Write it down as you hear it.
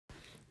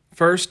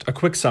First, a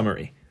quick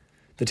summary.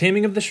 The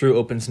Taming of the Shrew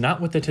opens not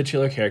with the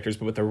titular characters,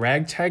 but with a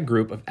ragtag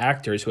group of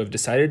actors who have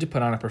decided to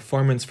put on a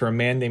performance for a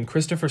man named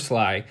Christopher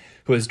Sly,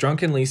 who has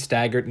drunkenly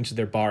staggered into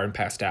their bar and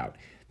passed out.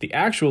 The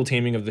actual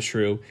Taming of the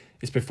Shrew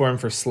is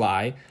performed for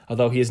Sly,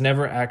 although he is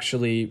never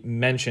actually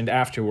mentioned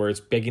afterwards,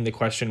 begging the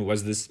question,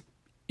 was this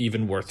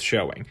even worth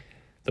showing?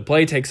 The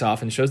play takes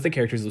off and shows the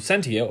characters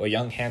Lucentio, a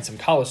young, handsome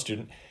college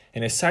student,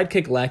 and his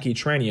sidekick lackey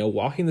Tranio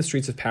walking the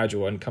streets of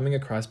Padua and coming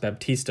across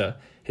Baptista,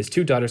 his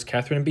two daughters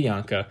Catherine and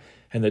Bianca,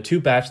 and the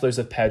two bachelors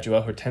of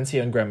Padua,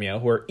 Hortensio and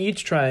Gremio, who are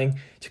each trying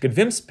to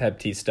convince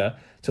Baptista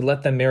to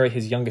let them marry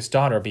his youngest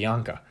daughter,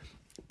 Bianca.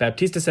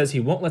 Baptista says he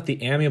won't let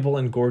the amiable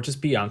and gorgeous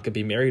Bianca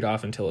be married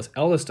off until his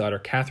eldest daughter,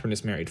 Catherine,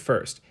 is married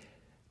first.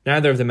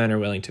 Neither of the men are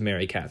willing to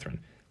marry Catherine.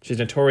 She's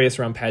notorious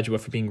around Padua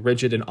for being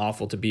rigid and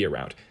awful to be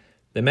around.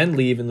 The men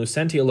leave, and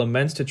Lucentio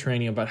laments to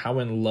Tranio about how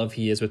in love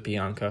he is with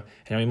Bianca,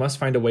 and how he must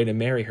find a way to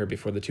marry her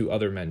before the two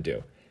other men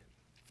do.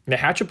 They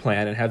hatch a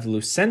plan and have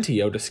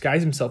Lucentio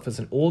disguise himself as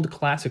an old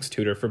classics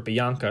tutor for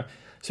Bianca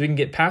so he can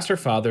get past her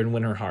father and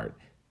win her heart.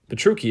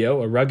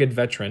 Petruchio, a rugged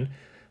veteran,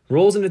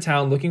 rolls into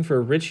town looking for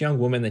a rich young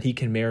woman that he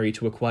can marry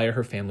to acquire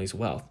her family's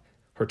wealth.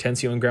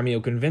 Hortensio and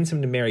Gremio convince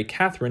him to marry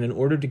Catherine in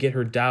order to get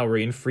her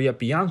dowry and free up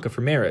Bianca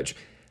for marriage.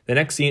 The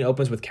next scene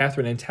opens with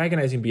Catherine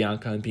antagonizing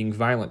Bianca and being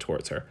violent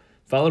towards her,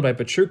 followed by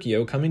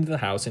Petruchio coming to the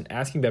house and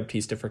asking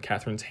Baptista for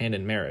Catherine's hand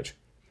in marriage.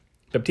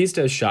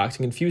 Baptista is shocked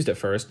and confused at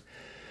first,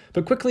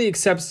 but quickly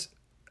accepts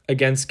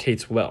against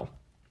Kate's will.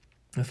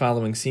 The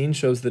following scene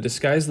shows the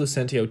disguised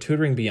Lucentio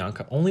tutoring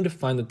Bianca, only to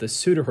find that the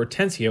suitor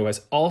Hortensio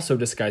has also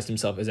disguised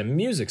himself as a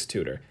music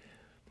tutor.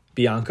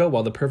 Bianca,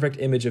 while the perfect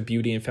image of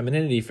beauty and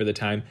femininity for the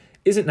time,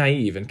 isn't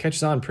naive and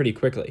catches on pretty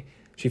quickly.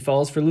 She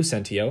falls for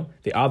Lucentio,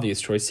 the obvious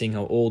choice seeing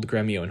how old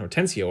Gremio and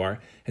Hortensio are,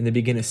 and they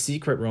begin a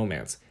secret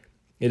romance.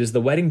 It is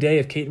the wedding day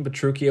of Kate and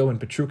Petruchio, and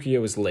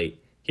Petruchio is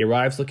late. He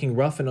arrives looking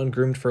rough and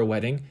ungroomed for a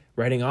wedding,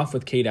 riding off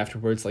with Kate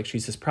afterwards like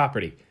she's his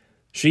property.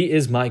 She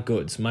is my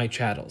goods, my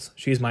chattels.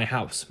 She is my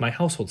house, my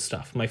household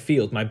stuff, my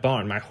field, my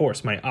barn, my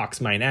horse, my ox,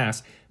 mine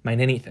ass,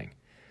 mine anything.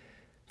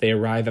 They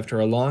arrive after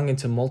a long and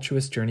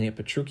tumultuous journey at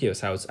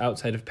Petruchio's house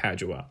outside of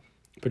Padua.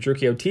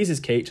 Petruchio teases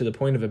Kate to the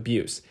point of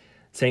abuse,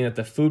 saying that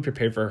the food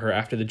prepared for her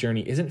after the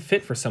journey isn't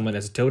fit for someone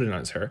as doted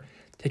on her,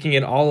 taking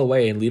it all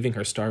away and leaving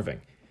her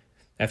starving.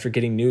 After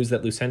getting news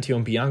that Lucentio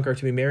and Bianca are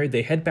to be married,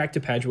 they head back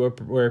to Padua,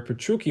 where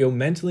Petruchio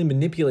mentally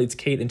manipulates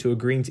Kate into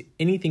agreeing to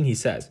anything he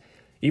says,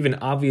 even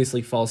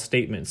obviously false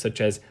statements such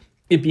as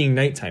it being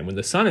nighttime when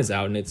the sun is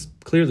out and it's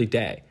clearly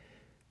day.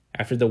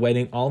 After the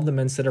wedding, all of the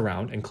men sit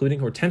around, including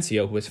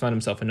Hortensio, who has found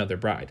himself another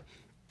bride.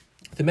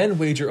 The men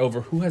wager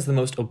over who has the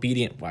most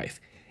obedient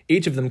wife,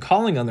 each of them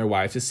calling on their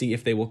wives to see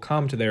if they will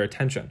come to their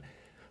attention.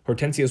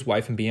 Hortensio's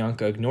wife and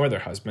Bianca ignore their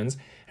husbands,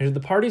 and to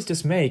the party's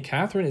dismay,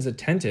 Catherine is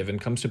attentive and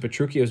comes to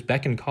Petruchio's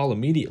beck and call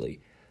immediately.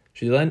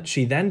 She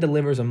then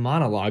delivers a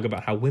monologue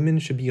about how women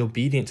should be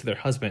obedient to their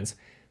husbands,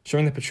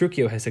 showing that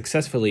Petruchio has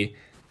successfully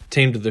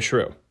tamed the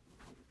shrew.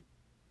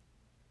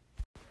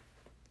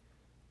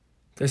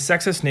 The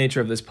sexist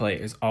nature of this play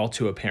is all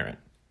too apparent.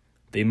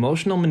 The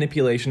emotional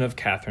manipulation of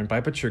Catherine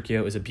by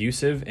Petruchio is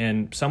abusive,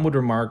 and some would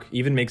remark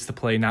even makes the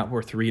play not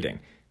worth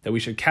reading, that we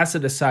should cast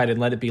it aside and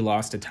let it be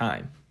lost to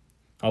time.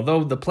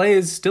 Although the play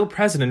is still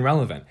present and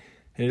relevant,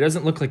 and it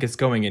doesn't look like it's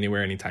going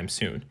anywhere anytime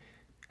soon.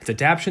 Its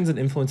adaptations and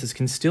influences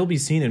can still be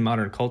seen in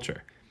modern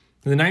culture.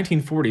 In the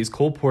 1940s,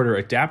 Cole Porter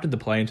adapted the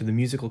play into the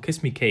musical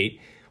Kiss Me Kate,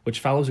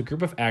 which follows a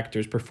group of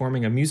actors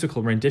performing a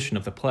musical rendition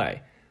of the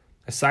play.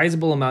 A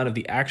sizable amount of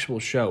the actual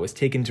show is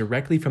taken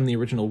directly from the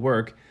original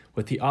work,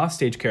 with the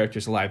offstage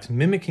characters' lives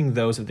mimicking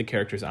those of the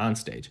characters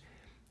onstage.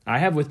 I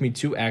have with me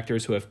two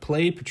actors who have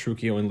played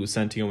Petruchio and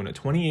Lucentio in a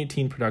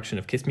 2018 production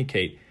of Kiss Me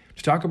Kate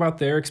to talk about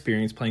their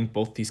experience playing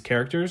both these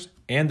characters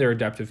and their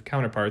adaptive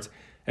counterparts,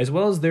 as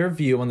well as their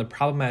view on the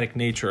problematic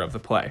nature of the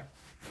play.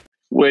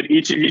 Would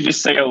each of you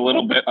just say a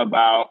little bit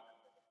about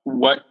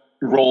what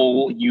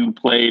role you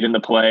played in the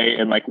play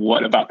and like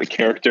what about the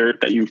character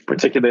that you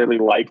particularly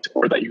liked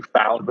or that you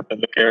found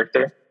within the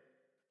character?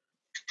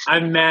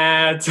 I'm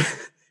Matt.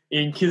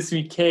 In Kiss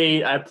Me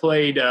Kate, I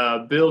played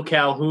Bill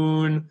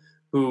Calhoun,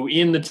 who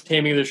in The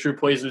Taming of the Shrew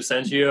plays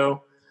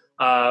Lucentio.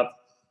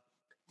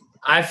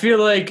 I feel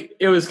like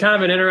it was kind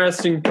of an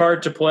interesting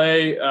part to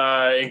play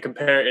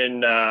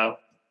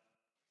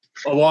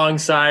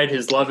alongside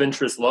his love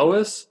interest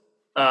Lois,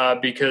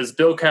 because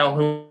Bill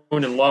Calhoun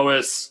and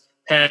Lois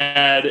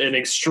had an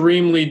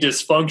extremely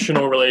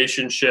dysfunctional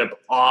relationship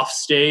off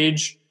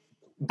stage,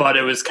 but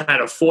it was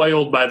kind of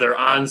foiled by their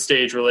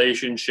on-stage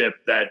relationship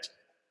that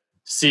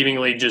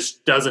seemingly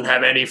just doesn't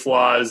have any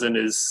flaws and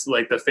is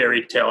like the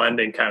fairy tale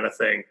ending kind of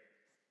thing.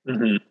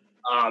 Mm-hmm.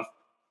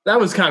 That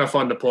was kind of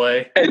fun to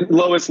play. And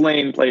Lois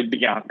Lane played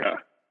Bianca.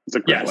 It's a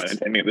great one in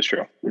Taming of the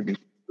Shrew.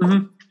 Mm-hmm.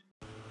 Mm-hmm.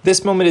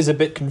 This moment is a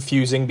bit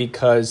confusing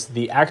because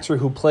the actor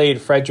who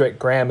played Frederick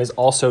Graham is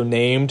also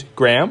named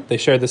Graham. They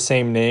share the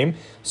same name.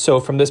 So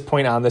from this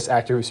point on, this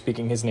actor who's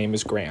speaking, his name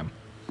is Graham.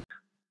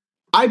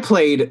 I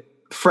played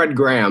Fred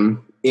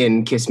Graham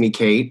in Kiss Me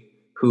Kate,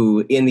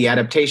 who in the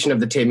adaptation of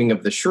The Taming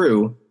of the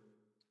Shrew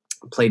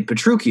played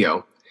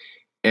Petruchio.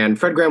 And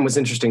Fred Graham was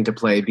interesting to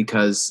play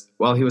because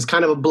while he was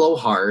kind of a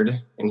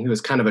blowhard and he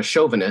was kind of a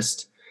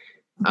chauvinist,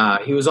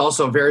 he was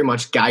also very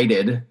much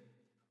guided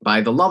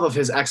by the love of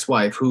his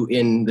ex-wife, who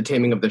in The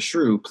Taming of the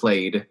Shrew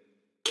played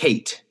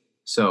Kate.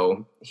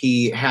 So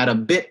he had a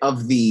bit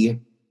of the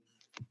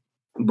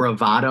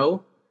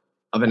bravado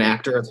of an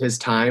actor of his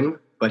time,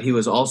 but he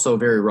was also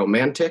very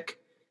romantic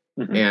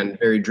and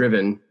very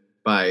driven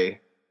by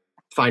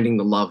finding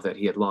the love that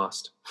he had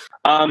lost.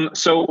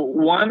 So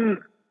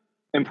one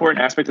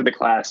important aspect of the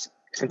class,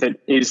 since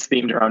it is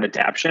themed around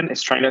adaptation,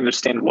 is trying to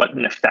understand what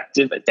an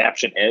effective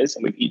adaptation is.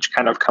 And we've each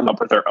kind of come up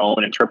with our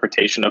own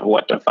interpretation of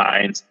what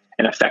defines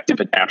an effective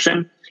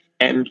adaptation.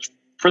 And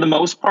for the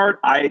most part,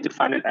 I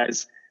define it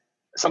as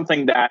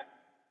something that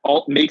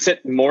makes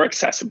it more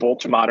accessible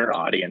to modern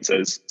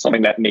audiences,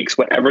 something that makes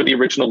whatever the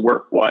original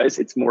work was,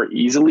 it's more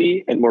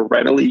easily and more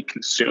readily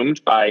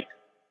consumed by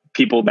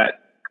people that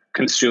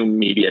consume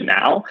media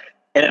now.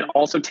 And it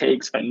also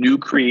takes a new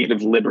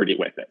creative liberty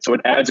with it. So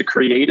it adds a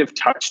creative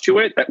touch to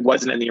it that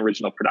wasn't in the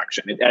original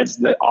production. It adds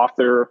the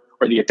author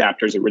or the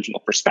adapter's original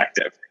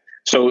perspective.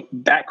 So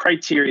that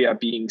criteria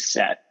being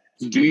set,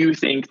 do you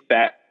think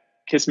that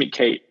Kiss Me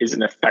Kate is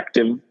an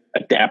effective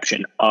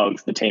adaptation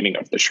of The Taming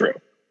of the Shrew?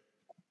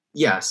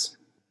 Yes.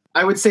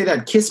 I would say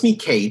that Kiss Me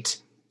Kate,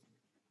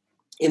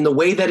 in the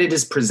way that it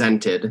is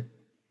presented,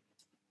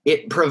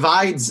 it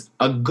provides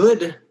a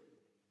good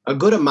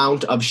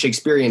amount of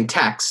Shakespearean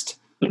text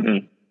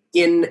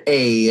in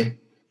an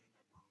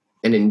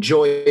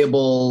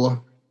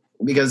enjoyable,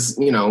 because,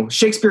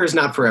 Shakespeare is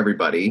not for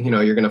everybody.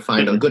 You're going to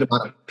find a good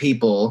amount of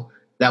people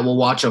that will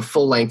watch a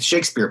full-length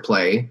Shakespeare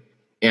play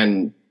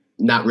and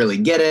not really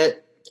get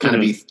it, kind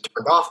of be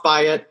turned off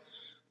by it.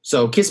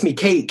 So Kiss Me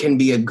Kate can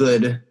be a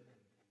good,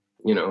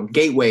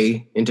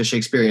 gateway into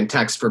Shakespearean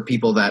text for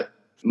people that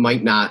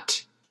might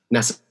not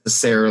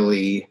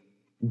necessarily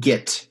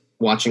get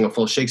watching a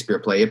full Shakespeare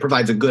play. It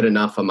provides a good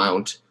enough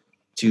amount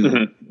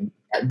to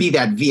be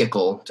that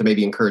vehicle to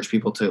maybe encourage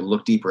people to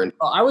look deeper in.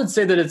 I would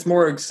say that it's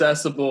more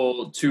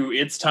accessible to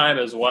its time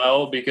as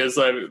well, because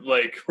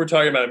we're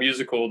talking about a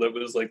musical that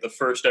was like the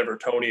first ever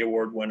Tony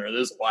Award winner.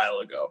 This is a while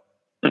ago.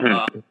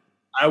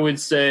 I would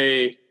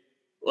say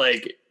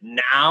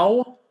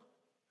now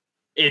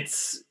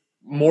it's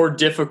more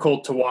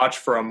difficult to watch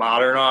for a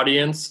modern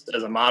audience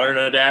as a modern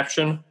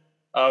adaptation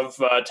of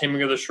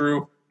Taming of the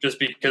Shrew, just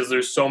because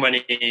there's so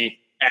many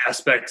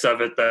aspects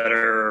of it that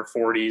are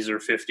 40s or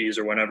 50s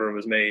or whenever it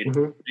was made.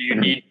 You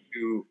need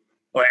to,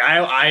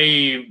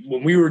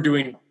 when we were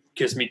doing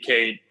Kiss Me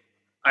Kate,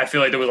 I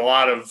feel like there was a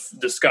lot of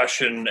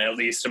discussion, at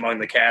least among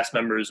the cast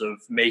members, of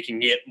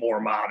making it more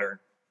modern.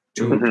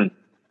 So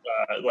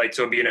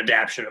it'd be an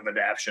adaptation of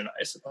adaptation,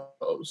 I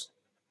suppose.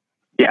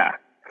 Yeah,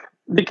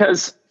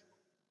 because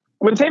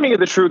when Taming of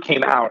the Shrew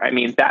came out,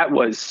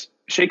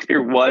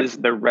 Shakespeare was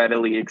the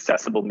readily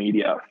accessible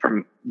media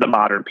from the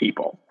modern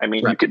people. I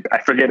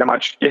forget how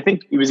much, I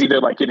think it was either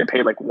you had to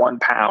pay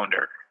 £1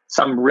 or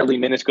some really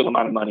minuscule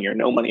amount of money or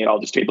no money at all,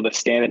 just to be able to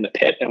stand in the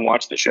pit and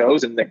watch the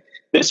shows. And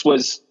this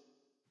was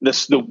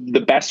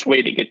the best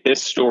way to get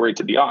this story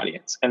to the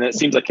audience. And it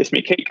seems like Kiss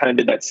Me Kate kind of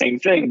did that same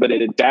thing, but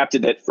it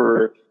adapted it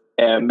for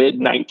a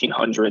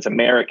mid-1900s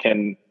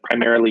American,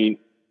 primarily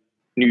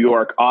New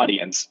York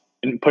audience,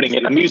 and putting it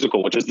in a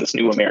musical, which is this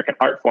new American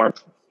art form.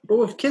 But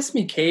with Kiss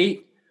Me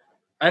Kate,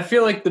 I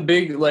feel like the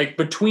big,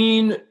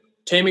 between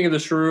Taming of the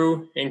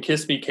Shrew and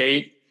Kiss Me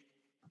Kate,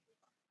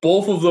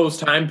 both of those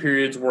time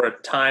periods were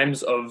at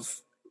times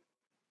of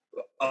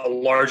a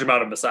large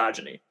amount of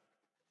misogyny.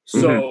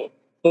 So,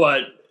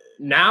 but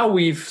now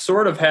we've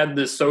sort of had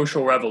this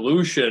social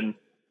revolution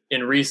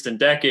in recent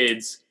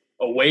decades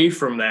away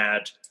from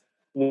that,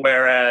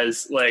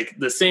 whereas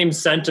the same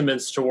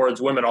sentiments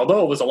towards women,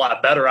 although it was a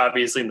lot better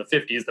obviously in the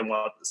 50s than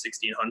the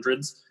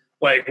 1600s,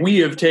 we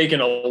have taken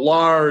a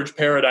large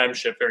paradigm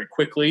shift very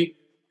quickly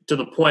to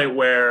the point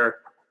where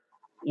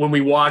when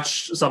we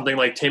watch something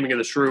like Taming of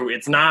the Shrew,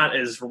 it's not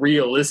as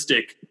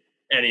realistic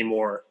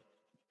anymore,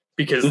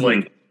 because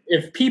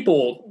if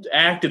people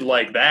acted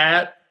like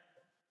that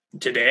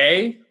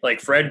today, like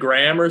Fred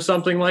Graham or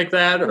something like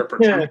that, or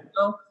Petruchio,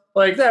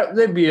 that,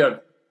 they'd be a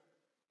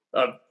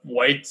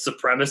white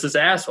supremacist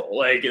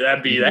asshole.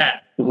 That'd be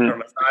that. Or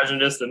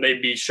misogynist, and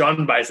they'd be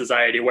shunned by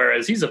society,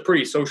 whereas he's a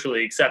pretty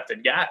socially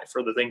accepted guy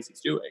for the things he's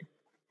doing.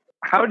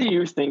 How do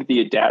you think the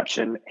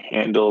adaptation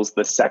handles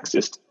the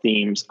sexist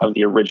themes of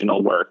the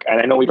original work? And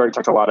I know we've already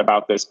talked a lot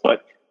about this,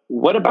 but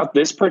what about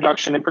this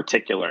production in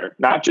particular,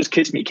 not just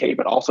Kiss Me Kate,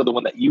 but also the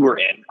one that you were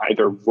in,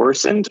 either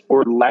worsened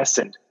or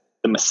lessened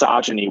the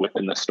misogyny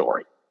within the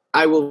story?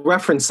 I will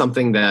reference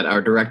something that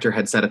our director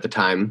had said at the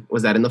time,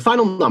 was that in the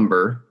final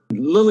number,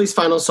 Lily's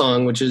final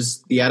song, which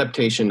is the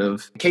adaptation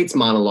of Kate's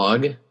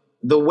monologue,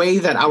 the way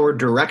that our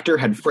director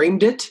had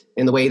framed it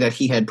and the way that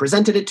he had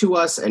presented it to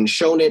us and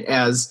shown it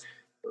as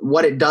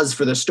what it does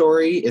for the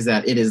story is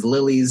that it is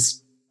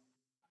Lily's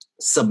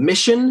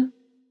submission.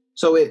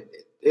 So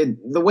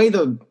the way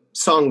the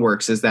song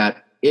works is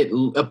that it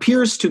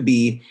appears to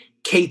be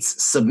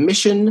Kate's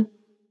submission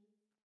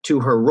to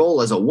her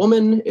role as a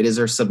woman. It is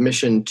her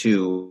submission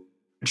to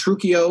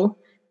Petruchio.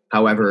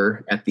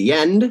 However, at the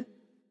end,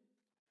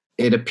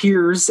 it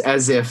appears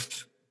as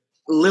if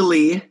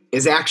Lily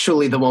is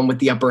actually the one with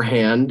the upper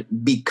hand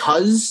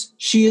because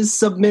she is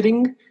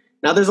submitting.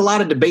 Now, there's a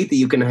lot of debate that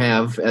you can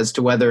have as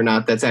to whether or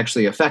not that's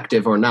actually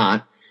effective or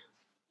not.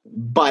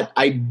 But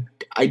I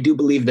do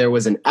believe there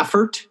was an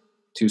effort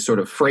to sort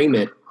of frame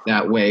it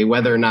that way,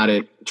 whether or not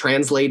it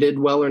translated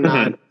well or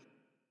not.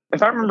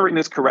 If I'm remembering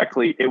this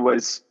correctly, it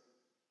was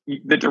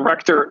the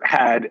director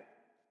had,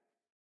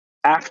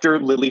 after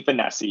Lily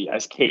Vanessa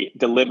as Kate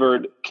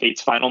delivered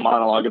Kate's final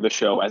monologue of the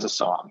show as a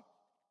song,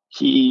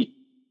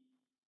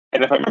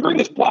 and if I'm remembering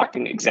this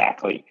blocking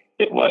exactly,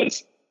 it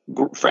was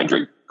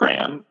Frederick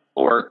Graham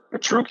or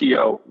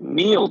Petruchio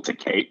kneeled to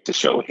Kate to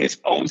show his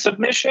own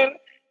submission.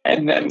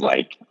 And then,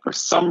 like, for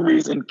some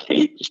reason,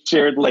 Kate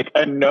shared like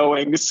a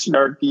knowing,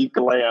 snarky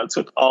glance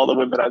with all the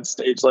women on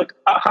stage, like,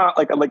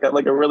 like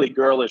a really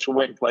girlish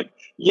wink, like,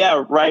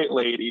 yeah, right,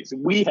 ladies,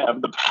 we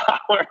have the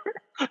power.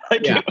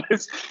 Like, yeah.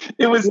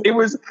 It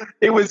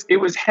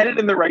was headed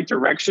in the right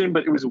direction,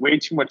 but it was way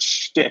too much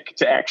shtick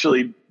to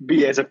actually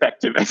be as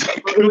effective as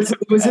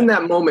it was in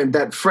that moment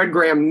that Fred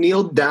Graham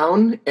kneeled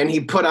down and he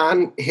put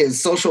on his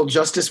social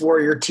justice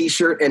warrior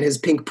T-shirt and his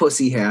pink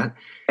pussy hat.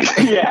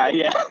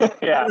 yeah.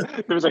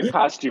 There was a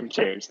costume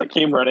change that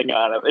came running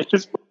out of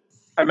it.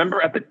 I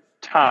remember at the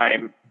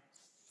time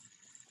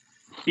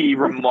he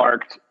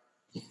remarked,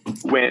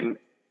 when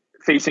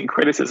facing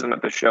criticism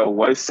that the show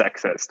was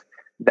sexist,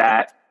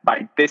 that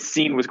by this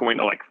scene was going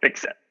to like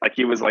fix it. Like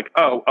he was like,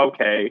 "Oh,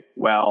 okay,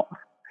 well."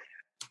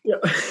 Yeah.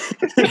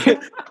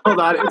 Hold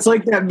on, it's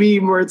like that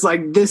meme where it's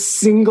like, this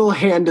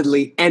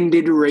single-handedly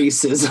ended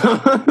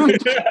racism.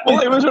 Well,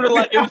 it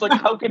was like,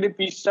 how can it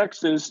be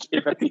sexist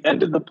if at the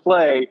end of the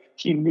play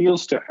he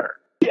kneels to her?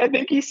 I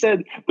think he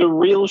said the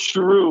real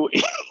shrew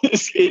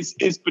is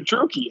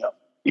Petruchio.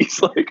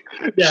 He's like,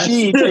 yes.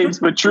 She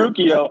tames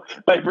Petruchio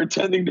by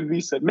pretending to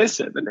be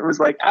submissive, and it was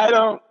like, I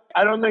don't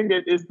think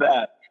it is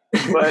that,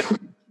 but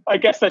I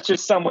guess that's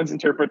just someone's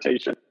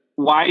interpretation.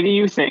 Why do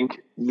you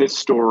think this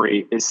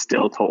story is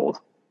still told?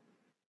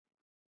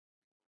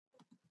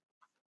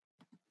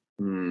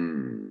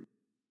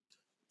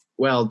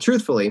 Well,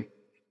 truthfully,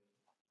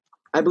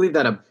 I believe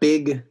that a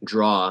big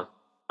draw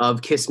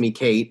of Kiss Me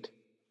Kate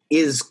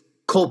is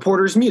Cole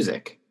Porter's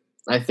music.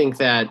 I think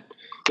that,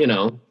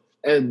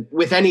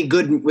 with any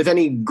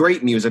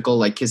great musical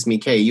like Kiss Me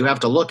Kate, you have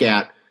to look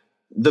at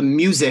the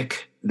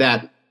music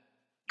that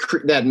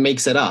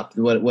makes it up,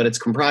 what it's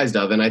comprised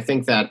of. And I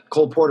think that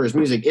Cole Porter's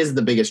music is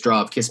the biggest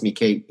draw of Kiss Me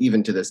Kate,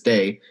 even to this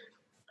day.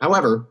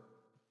 However,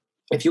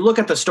 if you look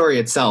at the story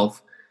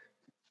itself,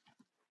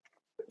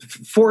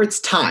 for its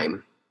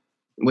time,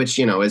 which,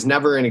 is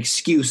never an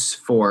excuse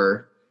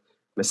for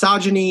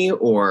misogyny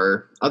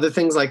or other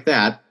things like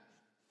that.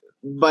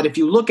 But if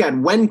you look at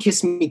when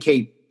Kiss Me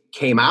Kate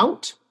came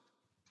out,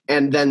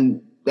 and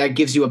then that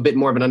gives you a bit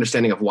more of an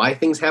understanding of why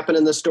things happen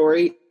in the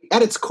story,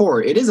 at its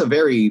core, it is a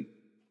very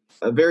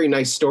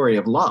nice story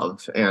of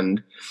love,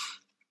 and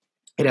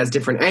it has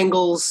different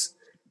angles.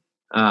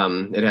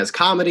 It has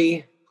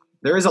comedy.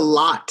 There is a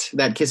lot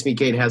that Kiss Me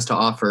Kate has to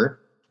offer.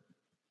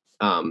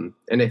 And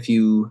if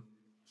you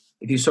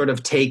sort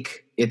of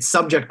take its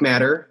subject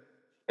matter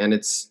and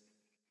its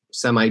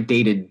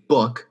semi-dated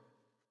book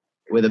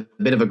with a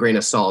bit of a grain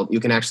of salt, you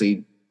can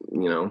actually,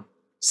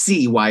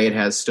 see why it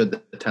has stood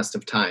the test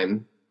of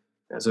time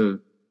as a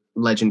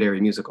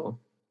legendary musical.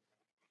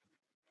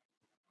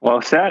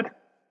 Well said.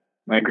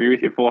 I agree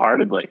with you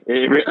full-heartedly.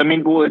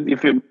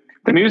 If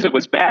the music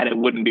was bad, it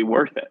wouldn't be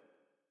worth it.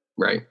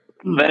 Right.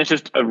 Then it's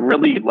just a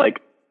really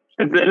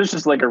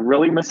a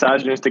really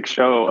misogynistic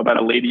show about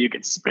a lady you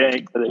could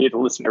spank, but you have to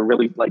listen to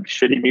really like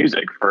shitty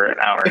music for an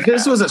hour. If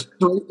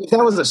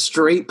that was a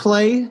straight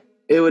play,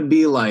 it would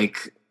be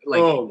like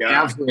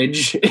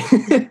average.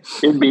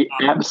 It'd be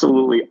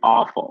absolutely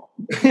awful.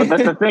 But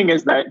that's the thing,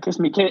 is that Kiss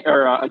Me Kate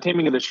or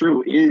Taming of the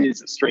Shrew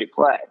is a straight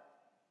play.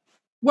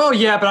 Well,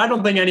 yeah, but I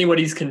don't think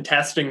anybody's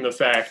contesting the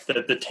fact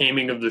that The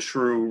Taming of the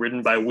Shrew,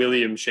 written by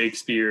William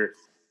Shakespeare,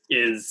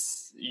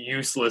 is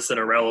useless and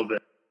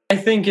irrelevant. I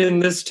think in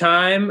this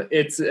time,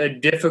 it's a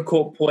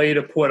difficult play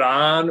to put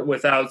on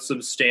without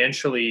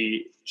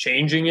substantially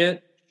changing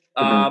it.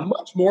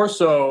 Much more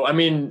so,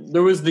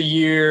 there was the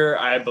year,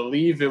 I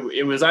believe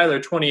it was either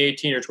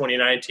 2018 or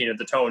 2019 at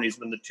the Tonys,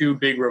 when the two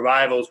big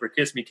revivals were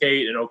Kiss Me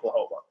Kate and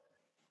Oklahoma.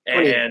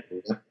 And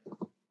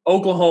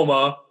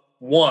Oklahoma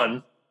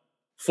won,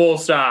 full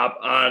stop,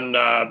 on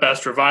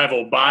Best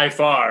Revival by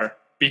far,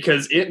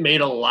 because it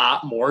made a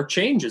lot more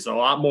changes, a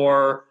lot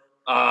more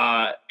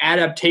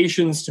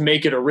adaptations to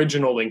make it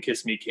original than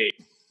Kiss Me Kate.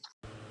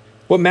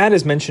 What Matt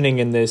is mentioning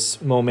in this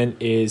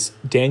moment is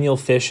Daniel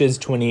Fish's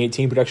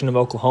 2018 production of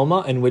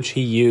Oklahoma, in which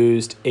he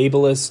used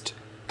ableist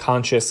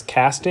conscious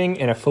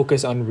casting and a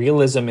focus on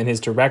realism in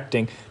his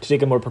directing to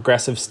take a more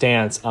progressive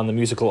stance on the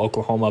musical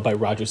Oklahoma by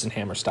Rodgers and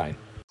Hammerstein.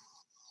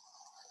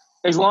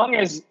 As long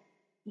as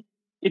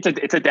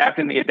it's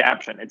adapting the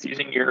adaptation, it's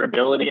using your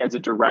ability as a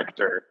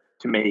director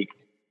to make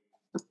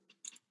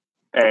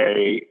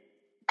a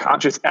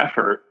conscious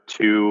effort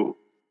to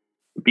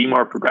be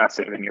more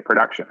progressive in your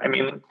production. I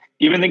mean,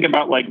 even think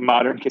about like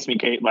modern Kiss Me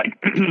Kate,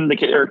 like the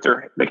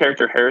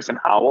character Harrison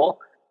Howell,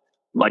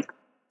 like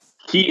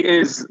he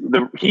is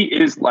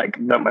like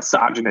the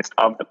misogynist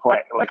of the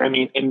play. Like, I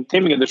mean, in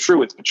Taming of the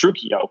Shrew, it's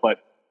Petruchio, but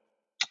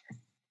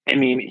I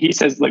mean, he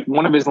says like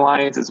one of his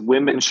lines is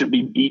women should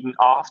be beaten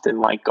often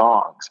like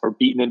gongs, or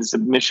beaten into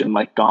submission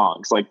like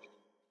gongs. Like,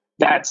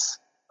 that's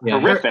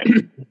horrific.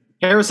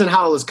 Harrison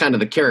Howell is kind of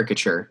the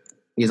caricature.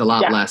 He's a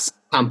lot less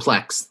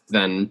complex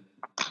than,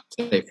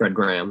 say, Fred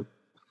Graham.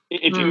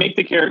 If you make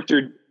the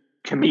character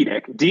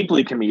comedic,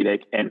 deeply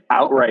comedic, and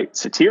outright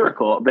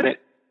satirical, then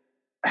it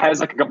has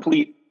like a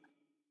complete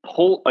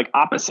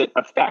opposite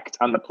effect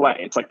on the play.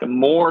 It's like the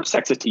more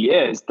sexist he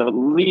is, the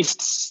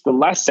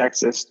less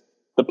sexist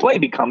the play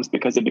becomes,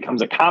 because it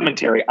becomes a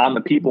commentary on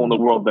the people in the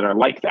world that are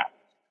like that.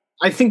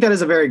 I think that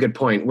is a very good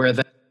point, where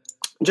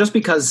just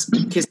because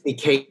Kiss Me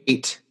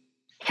Kate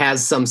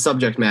has some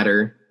subject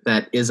matter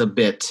that is a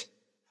bit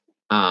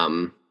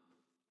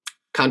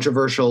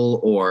controversial,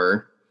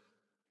 or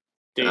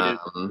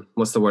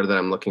what's the word that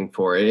I'm looking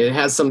for? It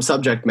has some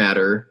subject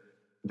matter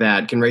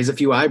that can raise a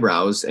few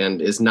eyebrows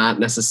and is not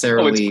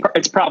necessarily...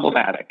 it's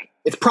problematic.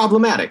 It's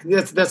problematic.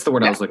 That's the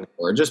word I was looking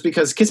for. Just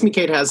because Kiss Me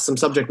Kate has some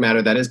subject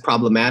matter that is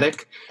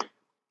problematic,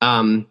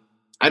 I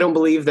don't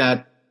believe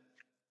that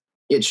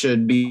it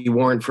should be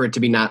warrant for it to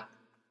be not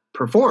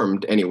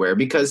performed anywhere.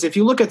 Because if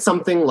you look at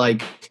something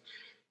like,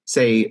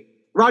 say,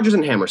 Rodgers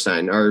and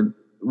Hammerstein are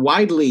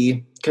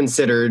widely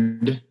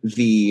considered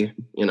the,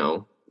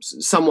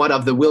 somewhat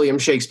of the William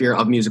Shakespeare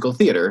of musical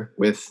theater,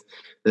 with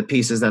the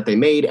pieces that they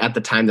made at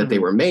the time that they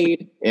were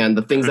made and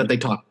the things that they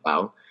talk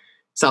about.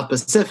 South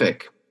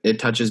Pacific, it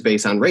touches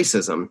base on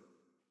racism.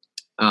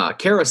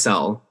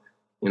 Carousel,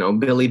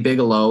 Billy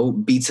Bigelow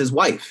beats his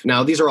wife.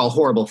 Now, these are all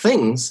horrible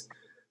things,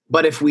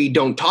 but if we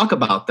don't talk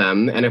about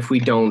them and if we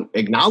don't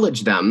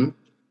acknowledge them,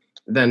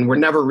 then we're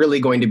never really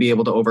going to be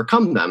able to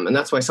overcome them. And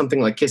that's why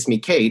something like Kiss Me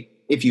Kate,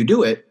 if you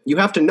do it, you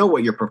have to know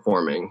what you're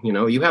performing.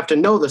 You have to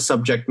know the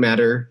subject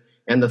matter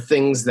and the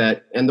things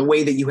and the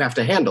way that you have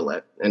to handle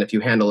it. And if you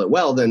handle it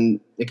well,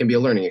 then it can be a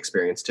learning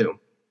experience too.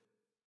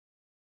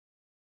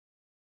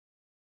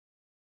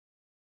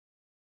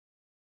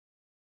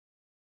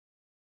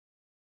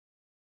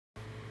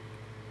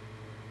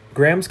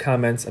 Graham's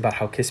comments about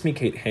how Kiss Me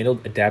Kate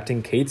handled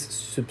adapting Kate's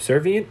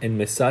subservient and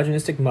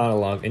misogynistic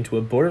monologue into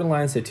a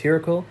borderline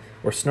satirical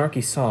or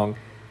snarky song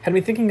had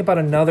me thinking about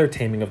another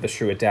Taming of the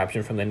Shrew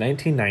adaptation from the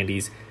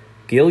 1990s,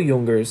 Gil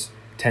Junger's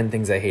 10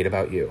 Things I Hate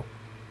About You.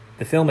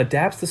 The film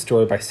adapts the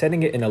story by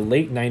setting it in a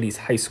late 90s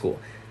high school.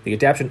 The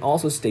adaptation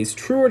also stays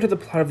truer to the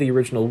plot of the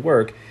original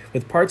work,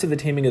 with parts of the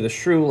Taming of the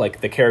Shrew,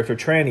 like the character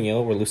Tranio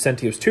or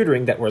Lucentio's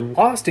tutoring, that were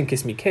lost in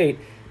Kiss Me Kate,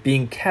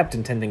 being kept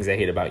in 10 Things I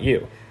Hate About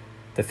You.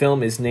 The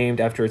film is named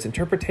after its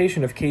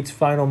interpretation of Kate's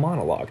final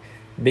monologue,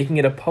 making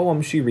it a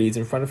poem she reads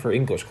in front of her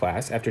English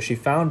class after she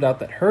found out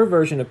that her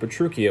version of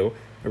Petruchio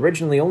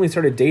originally only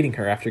started dating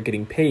her after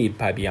getting paid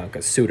by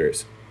Bianca's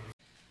suitors.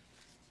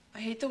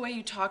 I hate the way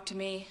you talk to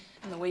me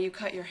and the way you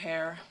cut your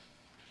hair.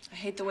 I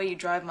hate the way you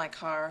drive my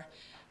car.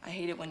 I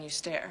hate it when you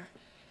stare.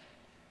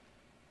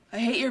 I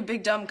hate your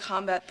big dumb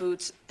combat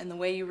boots and the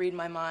way you read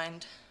my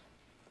mind.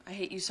 I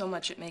hate you so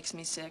much it makes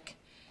me sick.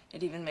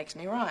 It even makes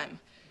me rhyme.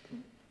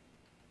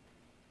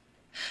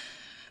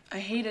 I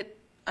hate it.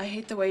 I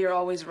hate the way you're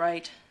always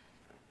right.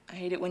 I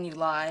hate it when you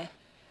lie.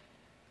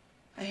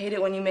 I hate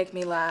it when you make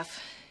me laugh.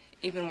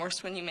 Even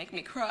worse when you make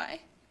me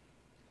cry.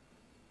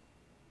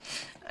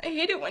 I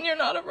hate it when you're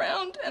not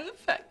around and the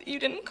fact that you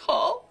didn't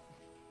call.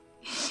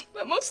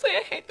 But mostly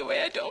I hate the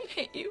way I don't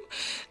hate you.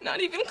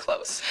 Not even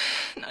close.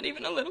 Not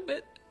even a little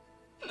bit.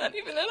 Not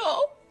even at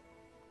all.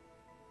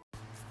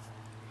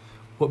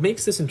 What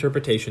makes this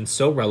interpretation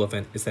so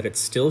relevant is that it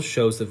still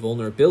shows the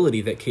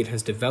vulnerability that Kate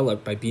has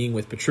developed by being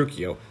with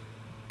Petruchio,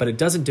 but it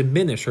doesn't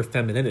diminish her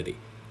femininity.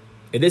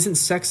 It isn't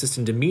sexist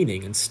and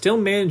demeaning, and still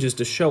manages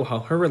to show how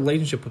her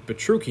relationship with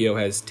Petruchio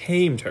has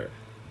tamed her,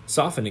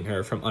 softening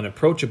her from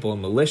unapproachable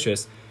and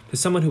malicious to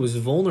someone who is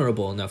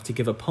vulnerable enough to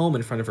give a poem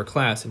in front of her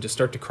class and to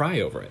start to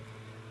cry over it.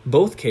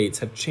 Both Kates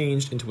have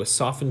changed into a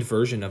softened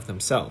version of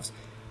themselves,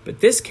 but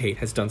this Kate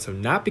has done so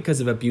not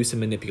because of abuse and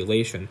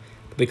manipulation,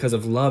 but because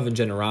of love and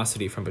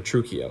generosity from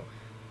Petruchio.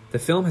 The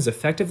film has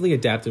effectively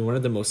adapted one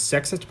of the most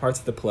sexist parts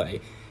of the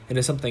play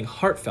into something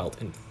heartfelt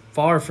and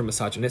far from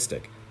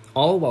misogynistic,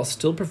 all while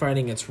still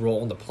providing its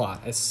role in the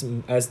plot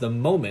as the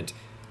moment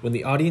when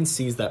the audience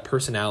sees that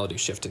personality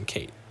shift in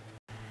Kate.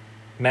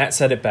 Matt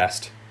said it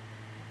best.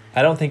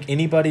 I don't think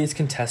anybody is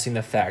contesting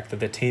the fact that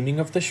The Taming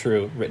of the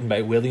Shrew, written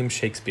by William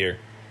Shakespeare,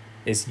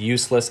 is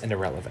useless and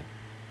irrelevant.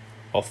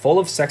 While full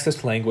of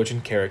sexist language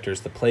and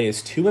characters, the play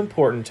is too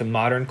important to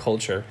modern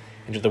culture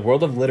and to the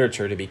world of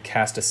literature to be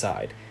cast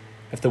aside.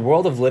 If the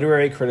world of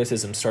literary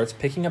criticism starts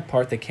picking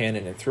apart the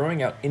canon and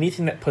throwing out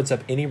anything that puts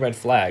up any red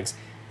flags,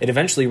 it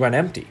eventually run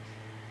empty.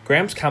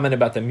 Graham's comment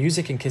about the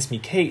music in Kiss Me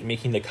Kate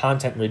making the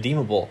content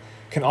redeemable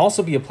can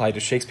also be applied to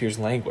Shakespeare's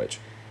language.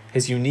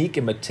 His unique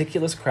and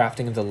meticulous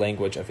crafting of the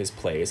language of his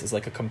plays is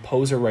like a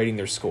composer writing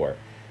their score.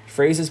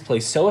 Phrases play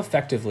so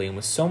effectively and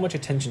with so much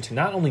attention to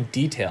not only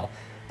detail,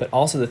 but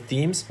also the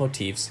themes,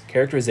 motifs,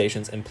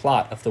 characterizations, and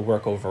plot of the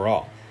work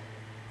overall.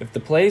 If the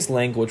play's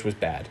language was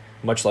bad,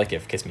 much like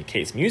if Kiss Me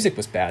Kate's music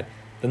was bad,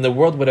 then the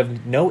world would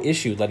have no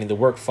issue letting the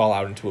work fall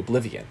out into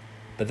oblivion.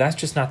 But that's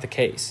just not the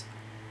case.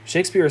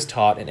 Shakespeare is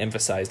taught and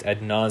emphasized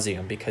ad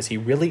nauseum because he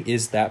really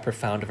is that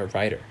profound of a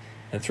writer,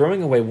 and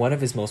throwing away one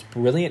of his most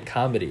brilliant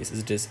comedies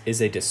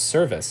is a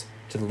disservice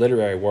to the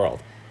literary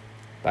world.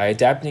 By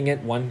adapting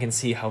it, one can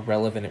see how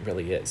relevant it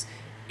really is.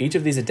 Each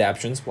of these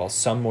adaptations, while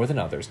some more than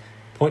others,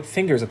 point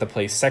fingers at the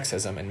play's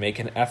sexism and make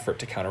an effort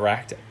to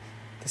counteract it.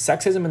 The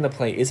sexism in the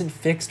play isn't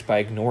fixed by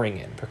ignoring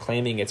it and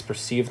proclaiming its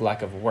perceived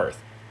lack of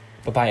worth,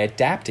 but by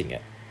adapting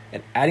it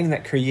and adding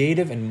that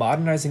creative and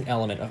modernizing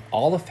element of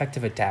all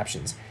effective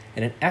adaptations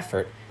in an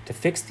effort to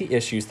fix the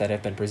issues that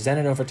have been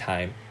presented over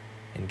time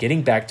and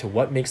getting back to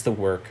what makes the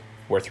work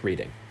worth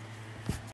reading.